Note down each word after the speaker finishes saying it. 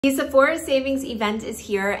The Sephora Savings Event is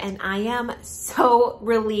here and I am so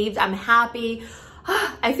relieved. I'm happy.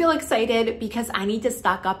 I feel excited because I need to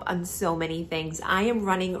stock up on so many things. I am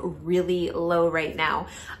running really low right now.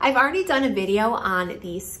 I've already done a video on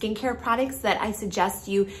the skincare products that I suggest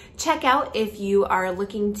you check out if you are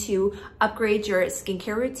looking to upgrade your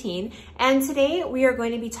skincare routine. And today we are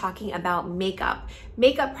going to be talking about makeup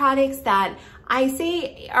products that I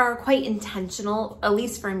say are quite intentional, at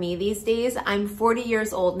least for me these days. I'm 40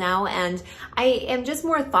 years old now and I am just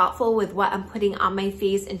more thoughtful with what I'm putting on my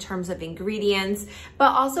face in terms of ingredients,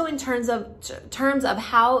 but also in terms of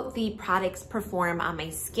how the products perform on my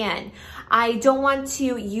skin. I don't want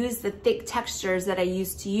to use the thick textures that I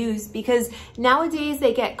used to use because nowadays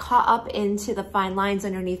they get caught up into the fine lines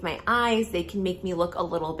underneath my eyes. They can make me look a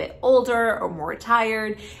little bit older or more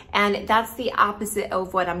tired, and that's the opposite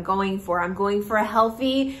of what I'm going for. I'm going for a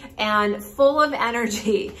healthy and full of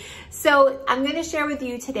energy. So I'm going to share with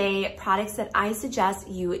you today products that I suggest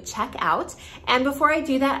you check out. And before I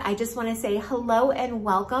do that, I just want to say hello and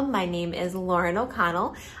welcome. My name is Lauren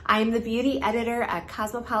O'Connell. I'm the beauty editor at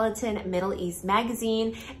Cosmopolitan Middle East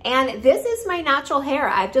magazine, and this is my natural hair.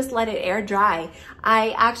 I've just let it air dry.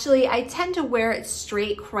 I tend to wear it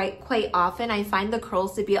straight quite often. I find the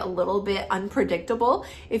curls to be a little bit unpredictable.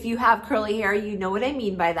 If you have curly hair, you know what I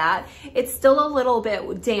mean by that. It's still a little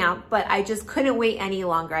bit damp, but I just couldn't wait any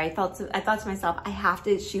longer. I thought to myself, I have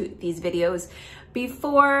to shoot these videos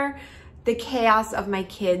before the chaos of my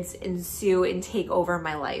kids ensue and take over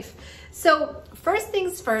my life. So first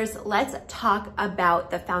things first, let's talk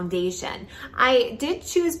about the foundation. I did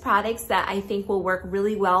choose products that I think will work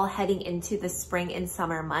really well heading into the spring and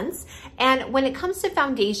summer months. And when it comes to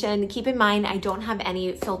foundation, keep in mind, I don't have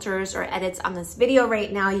any filters or edits on this video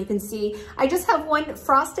right now. You can see I just have one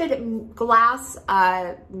frosted glass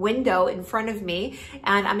window in front of me,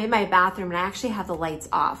 and I'm in my bathroom and I actually have the lights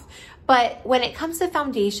off. But when it comes to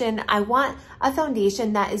foundation, I want a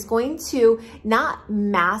foundation that is going to not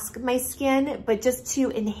mask my skin, but just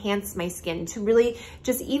to enhance my skin, to really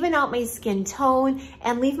just even out my skin tone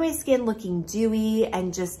and leave my skin looking dewy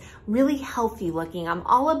and just really healthy looking. I'm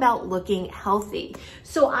all about looking healthy.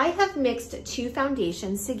 So I have mixed two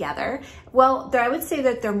foundations together. Well, I would say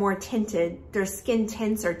that they're more tinted. They're skin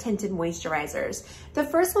tints or tinted moisturizers. The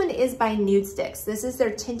first one is by Nudestix. This is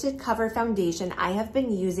their tinted cover foundation. I have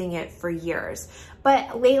been using it for years,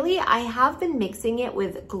 but lately I have been mixing it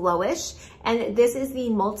with Glowish, and this is the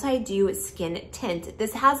Multidew Skin Tint.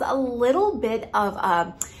 This has a little bit of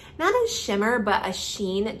not a shimmer, but a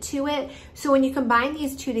sheen to it. So when you combine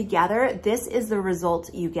these two together, this is the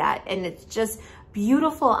result you get, and it's just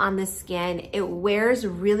beautiful on the skin. It wears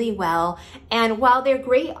really well. And while they're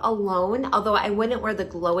great alone, although I wouldn't wear the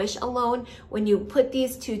Glowish alone, when you put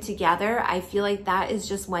these two together, I feel like that is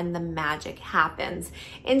just when the magic happens.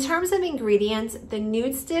 In terms of ingredients, the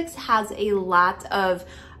Nudestix has a lot of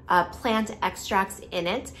plant extracts in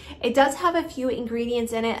it. It does have a few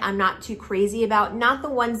ingredients in it I'm not too crazy about, not the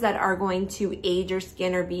ones that are going to age your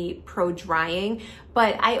skin or be pro-drying,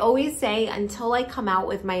 but I always say until I come out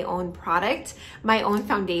with my own product, my own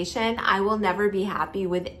foundation, I will never be happy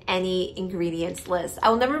with any ingredients list. I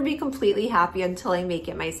will never be completely happy until I make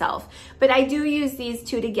it myself. But I do use these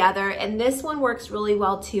two together, and this one works really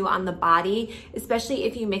well too on the body, especially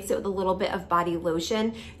if you mix it with a little bit of body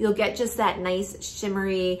lotion. You'll get just that nice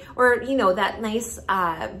shimmery, or you know, that nice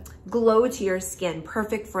glow to your skin,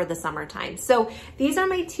 perfect for the summertime. So these are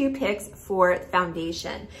my two picks for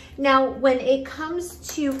foundation. Now, when it comes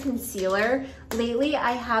to concealer, lately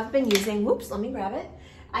I have been using, whoops, let me grab it.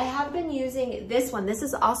 I have been using this one. This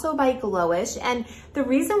is also by Glowish, and the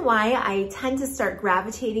reason why I tend to start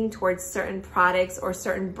gravitating towards certain products or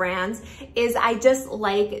certain brands is I just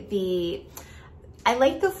like the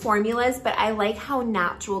formulas, but I like how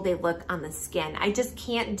natural they look on the skin. I just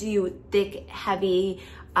can't do thick, heavy,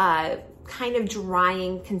 kind of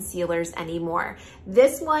drying concealers anymore.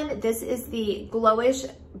 This is the Glowish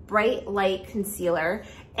Bright Light Concealer,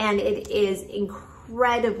 and it is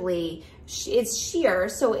incredibly, it's sheer.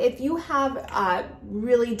 So if you have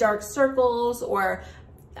really dark circles or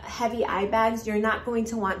heavy eye bags, you're not going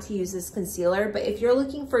to want to use this concealer. But if you're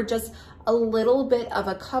looking for just a little bit of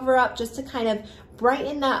a cover up, just to kind of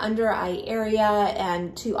brighten that under eye area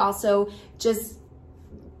and to also just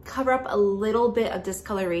cover up a little bit of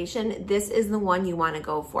discoloration, this is the one you want to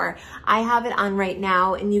go for. I have it on right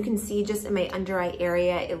now, and you can see just in my under eye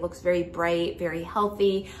area, it looks very bright, very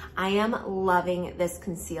healthy. I am loving this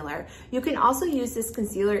concealer. You can also use this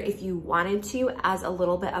concealer if you wanted to as a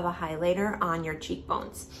little bit of a highlighter on your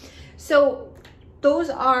cheekbones. So those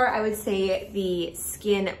are, I would say, the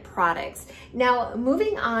skin products. Now,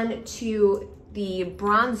 moving on to the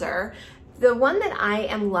bronzer. The one that I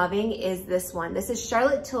am loving is this one. This is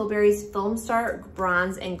Charlotte Tilbury's Filmstar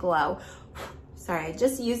Bronze and Glow. Sorry, I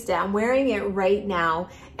just used it. I'm wearing it right now.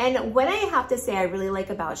 And what I have to say I really like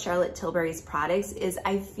about Charlotte Tilbury's products is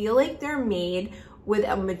I feel like they're made with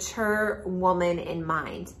a mature woman in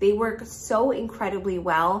mind. They work so incredibly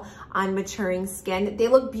well on maturing skin. They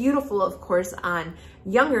look beautiful, of course, on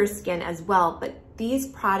younger skin as well, but these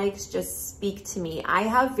products just speak to me. I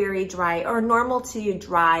have very dry or normal to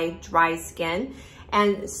dry skin.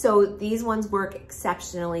 And so these ones work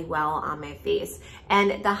exceptionally well on my face.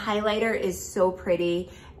 And the highlighter is so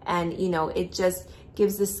pretty, and you know, it just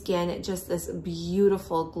gives the skin just this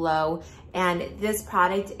beautiful glow. And this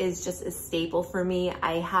product is just a staple for me.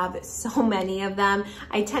 I have so many of them.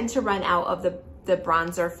 I tend to run out of the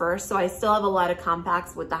bronzer first, so I still have a lot of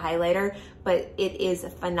compacts with the highlighter, but it is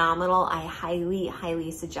phenomenal. I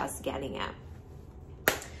highly suggest getting it.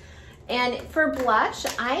 And for blush,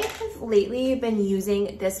 I have lately been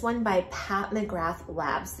using this one by Mcgrath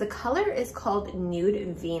Labs. The color is called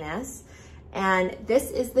Nude Venus, and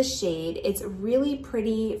this is the shade. It's really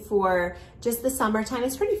pretty for just the summertime.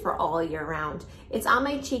 It's pretty for all year round. It's on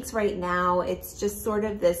my cheeks right now. It's just sort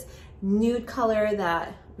of this nude color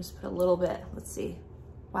that, just put a little bit, let's see.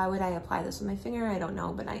 Why would I apply this with my finger? I don't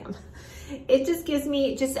know, but I am. It just gives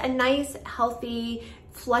me just a nice, healthy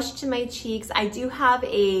flush to my cheeks. I do have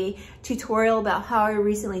a tutorial about how I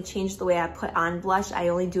recently changed the way I put on blush. I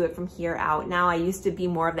only do it from here out now. I used to be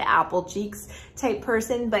more of the apple cheeks type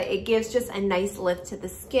person, but it gives just a nice lift to the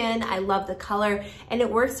skin. I love the color, and it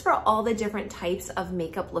works for all the different types of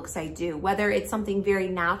makeup looks I do, whether it's something very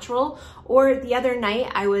natural, or the other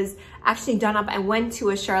night I was actually done up. I went to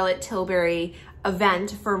a Charlotte Tilbury event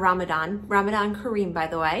for Ramadan Kareem, by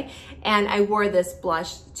the way, and I wore this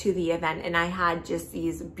blush to the event, and I had just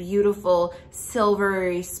these beautiful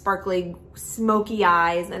silvery sparkly smoky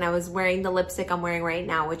eyes, and I was wearing the lipstick I'm wearing right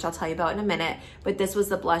now, which I'll tell you about in a minute, but this was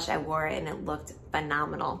the blush I wore and it looked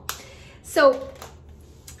phenomenal. So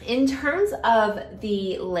in terms of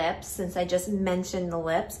the lips, since I just mentioned the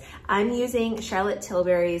lips, I'm using Charlotte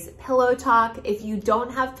Tilbury's Pillow Talk. If you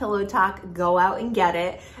don't have Pillow Talk, go out and get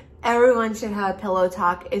it. Everyone should have Pillow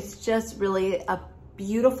Talk. It's just really a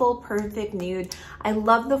beautiful, perfect nude. I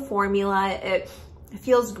love the formula. It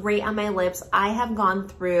feels great on my lips. I have gone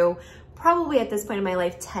through probably at this point in my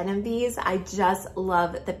life 10 of these. I just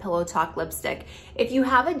love the Pillow Talk lipstick. If you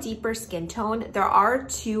have a deeper skin tone, there are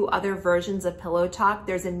two other versions of Pillow Talk.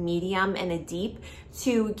 There's a medium and a deep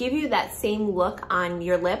to give you that same look on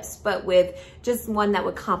your lips, but with just one that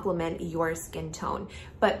would complement your skin tone.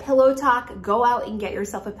 But Pillow Talk, go out and get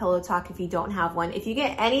yourself a Pillow Talk if you don't have one. If you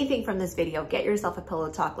get anything from this video, get yourself a Pillow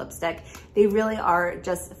Talk lipstick. They really are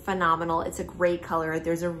just phenomenal. It's a great color.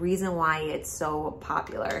 There's a reason why it's so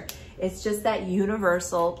popular. It's just that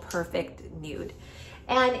universal, perfect nude.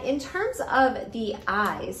 And in terms of the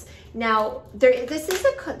eyes, now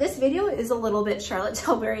this video is a little bit Charlotte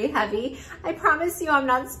Tilbury heavy. I promise you I'm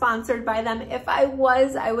not sponsored by them. If I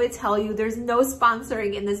was, I would tell you there's no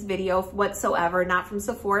sponsoring in this video whatsoever, not from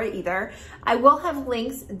Sephora either. I will have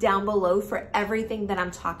links down below for everything that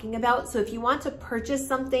I'm talking about. So if you want to purchase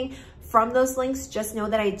something from those links, just know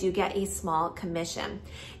that I do get a small commission.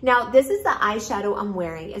 Now, this is the eyeshadow I'm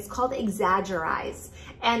wearing. It's called Exaggereyes.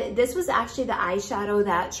 And this was actually the eyeshadow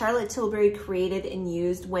that Charlotte Tilbury created and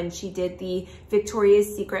used when she did the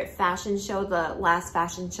Victoria's Secret fashion show, the last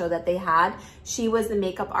fashion show that they had. She was the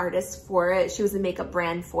makeup artist for it. She was the makeup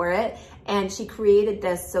brand for it. And she created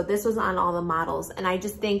this, so this was on all the models. And I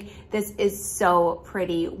just think this is so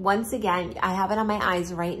pretty. Once again, I have it on my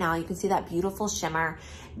eyes right now. You can see that beautiful shimmer.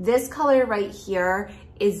 This color right here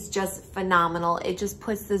is just phenomenal. It just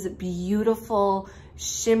puts this beautiful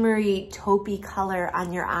shimmery taupey color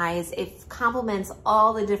on your eyes. It complements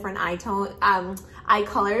all the different eye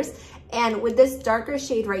colors. And with this darker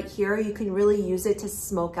shade right here, you can really use it to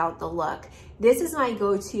smoke out the look. This is my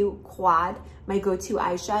go-to quad, my go-to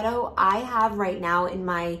eyeshadow. I have right now in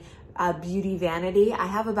my beauty vanity, I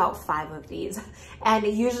have about 5 of these. And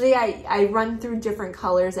usually I run through different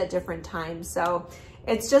colors at different times. So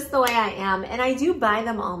it's just the way I am, and I do buy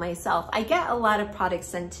them all myself. I get a lot of products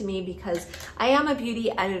sent to me because I am a beauty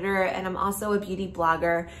editor and I'm also a beauty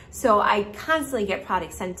blogger, so I constantly get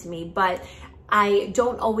products sent to me, but I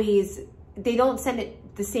don't always, they don't send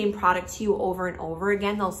it the same product to you over and over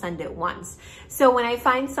again. They'll send it once. So when I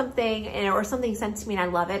find something or something sent to me and I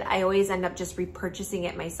love it, I always end up just repurchasing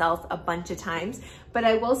it myself a bunch of times. But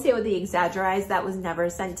I will say with the Exaggereyes, that was never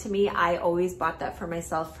sent to me. I always bought that for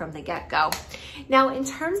myself from the get-go. Now, in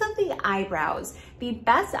terms of the eyebrows, The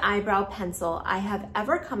best eyebrow pencil I have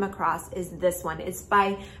ever come across is this one. It's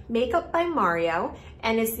by Makeup by Mario,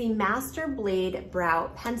 and it's the Master Blade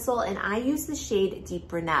Brow Pencil, and I use the shade Deep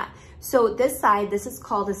Brunette. So this side, this is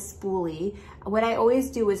called a spoolie. What I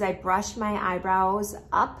always do is I brush my eyebrows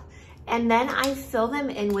up, and then I fill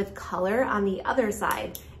them in with color on the other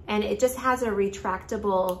side. And it just has a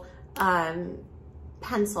retractable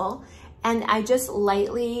pencil. And I just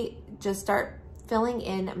lightly just start filling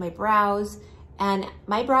in my brows. And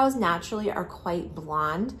my brows naturally are quite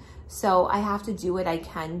blonde, so I have to do what I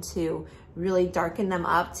can to really darken them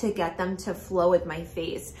up to get them to flow with my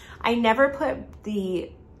face. I never put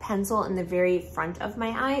the pencil in the very front of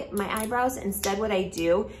my eyebrows. Instead, what I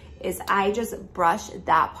do is I just brush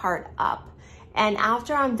that part up. And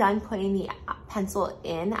after I'm done putting the pencil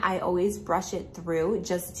in, I always brush it through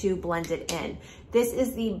just to blend it in. This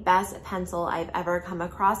is the best pencil I've ever come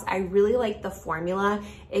across. I really like the formula.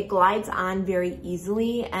 It glides on very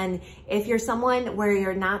easily. And if you're someone where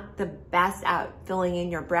you're not the best at filling in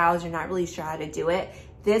your brows, you're not really sure how to do it,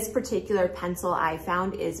 this particular pencil I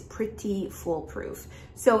found is pretty foolproof.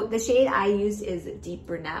 So the shade I use is Deep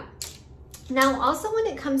Brunette. Now, also when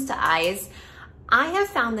it comes to eyes, I have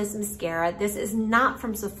found this mascara. This is not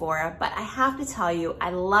from Sephora, but I have to tell you, I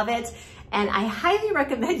love it. And I highly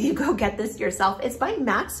recommend you go get this yourself. It's by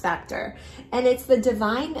Max Factor, and it's the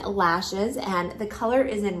Divine Lashes, and the color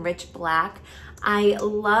is in Rich Black. I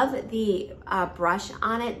love the brush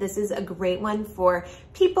on it. This is a great one for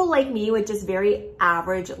people like me with just very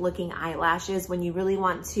average looking eyelashes when you really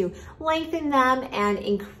want to lengthen them and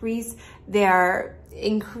increase their,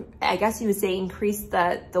 I guess you would say increase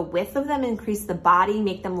the width of them, increase the body,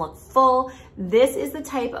 make them look full. This is the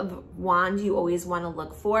type of wand you always want to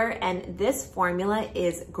look for, and this formula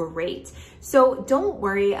is great. So don't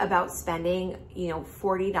worry about spending,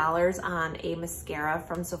 $40 on a mascara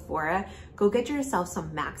from Sephora. Go get yourself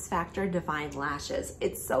some Max Factor Divine Lashes.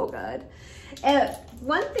 It's so good.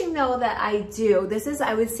 One thing though that I do, this is,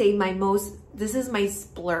 I would say this is my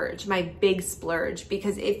splurge, my big splurge,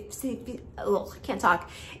 because I can't talk.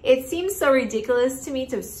 It seems so ridiculous to me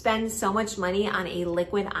to spend so much money on a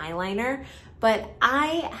liquid eyeliner, but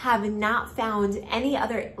I have not found any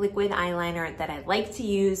other liquid eyeliner that I like to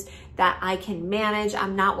use that I can manage.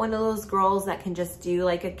 I'm not one of those girls that can just do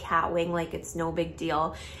like a cat wing like it's no big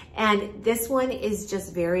deal. And this one is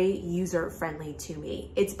just very user-friendly to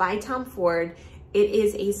me. It's by Tom Ford. It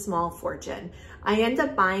is a small fortune. I end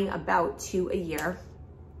up buying about 2 a year,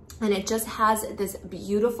 and it just has this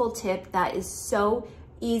beautiful tip that is so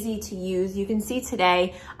easy to use. You can see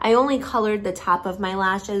today, I only colored the top of my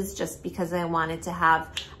lashes just because I wanted to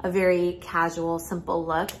have a very casual, simple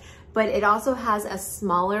look, but it also has a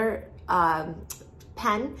smaller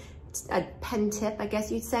pen tip, I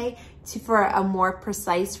guess you'd say, for a more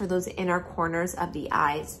precise for those inner corners of the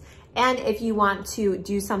eyes. And if you want to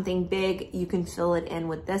do something big, you can fill it in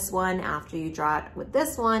with this one after you draw it with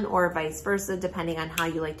this one, or vice versa, depending on how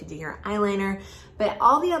you like to do your eyeliner. But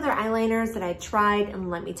all the other eyeliners that I've tried, and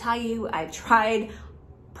let me tell you, I've tried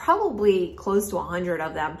probably close to 100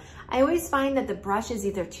 of them. I always find that the brush is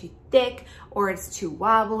either too thick, or it's too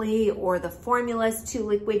wobbly, or the formula's too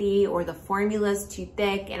liquidy, or the formula's too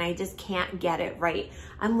thick, and I just can't get it right.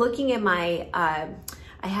 I'm looking at my,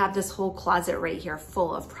 I have this whole closet right here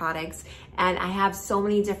full of products, and I have so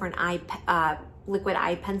many different liquid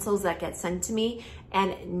eye pencils that get sent to me,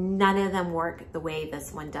 and none of them work the way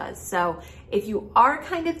this one does. So if you are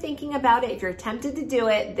kind of thinking about it, if you're tempted to do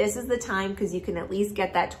it, this is the time, because you can at least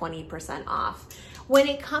get that 20% off. When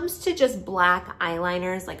it comes to just black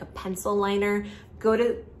eyeliners, like a pencil liner, go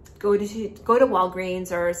to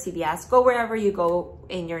Walgreens or CVS, go wherever you go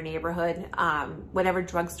in your neighborhood, whatever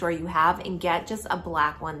drugstore you have, and get just a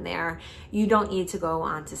black one there. You don't need to go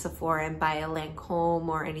on to Sephora and buy a Lancome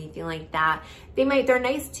or anything like that. They're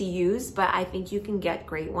nice to use, but I think you can get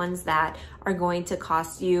great ones that are going to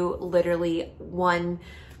cost you literally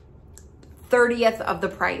 1/30th of the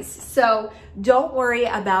price. So don't worry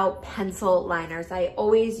about pencil liners. I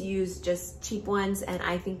always use just cheap ones, and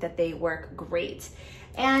I think that they work great.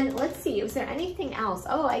 And let's see, is there anything else?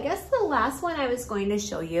 Oh, I guess the last one I was going to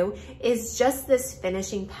show you is just this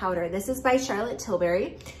finishing powder. This is by Charlotte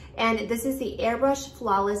Tilbury, and this is the Airbrush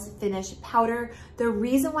Flawless Finish Powder. The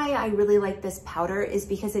reason why I really like this powder is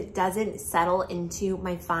because it doesn't settle into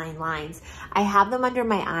my fine lines. I have them under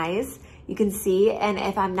my eyes, you can see, and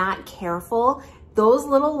if I'm not careful, those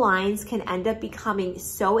little lines can end up becoming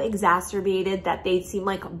so exacerbated that they seem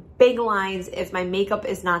like big lines if my makeup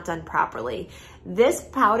is not done properly. This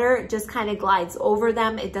powder just kind of glides over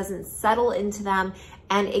them. It doesn't settle into them,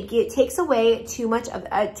 and it takes away too much of,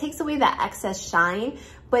 takes away that excess shine,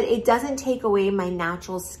 but it doesn't take away my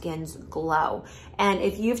natural skin's glow. And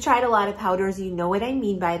if you've tried a lot of powders, you know what I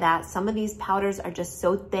mean by that. Some of these powders are just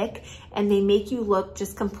so thick and they make you look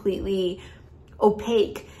just completely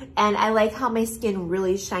opaque. And I like how my skin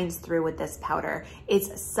really shines through with this powder.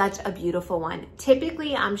 It's such a beautiful one.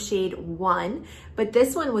 Typically I'm shade 1, but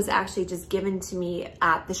this one was actually just given to me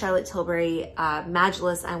at the Charlotte Tilbury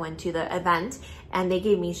Majlis. I went to the event and they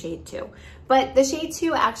gave me shade 2. But the shade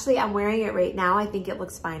 2, actually, I'm wearing it right now. I think it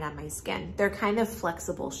looks fine on my skin. They're kind of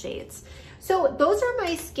flexible shades. So those are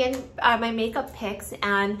my my makeup picks,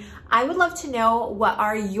 and I would love to know, what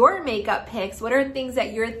are your makeup picks? What are things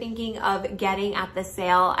that you're thinking of getting at the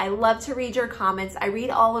sale? I love to read your comments. I read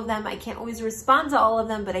all of them. I can't always respond to all of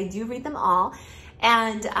them, but I do read them all.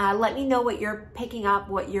 And let me know what you're picking up,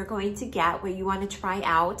 what you're going to get, what you want to try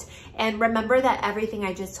out. And remember that everything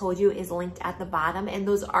I just told you is linked at the bottom, and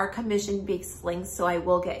those are commission-based links, so I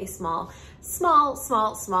will get a small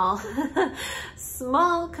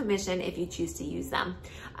commission if you choose to use them.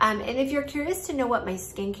 And if you're curious to know what my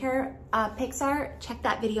skincare picks are, check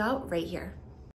that video out right here.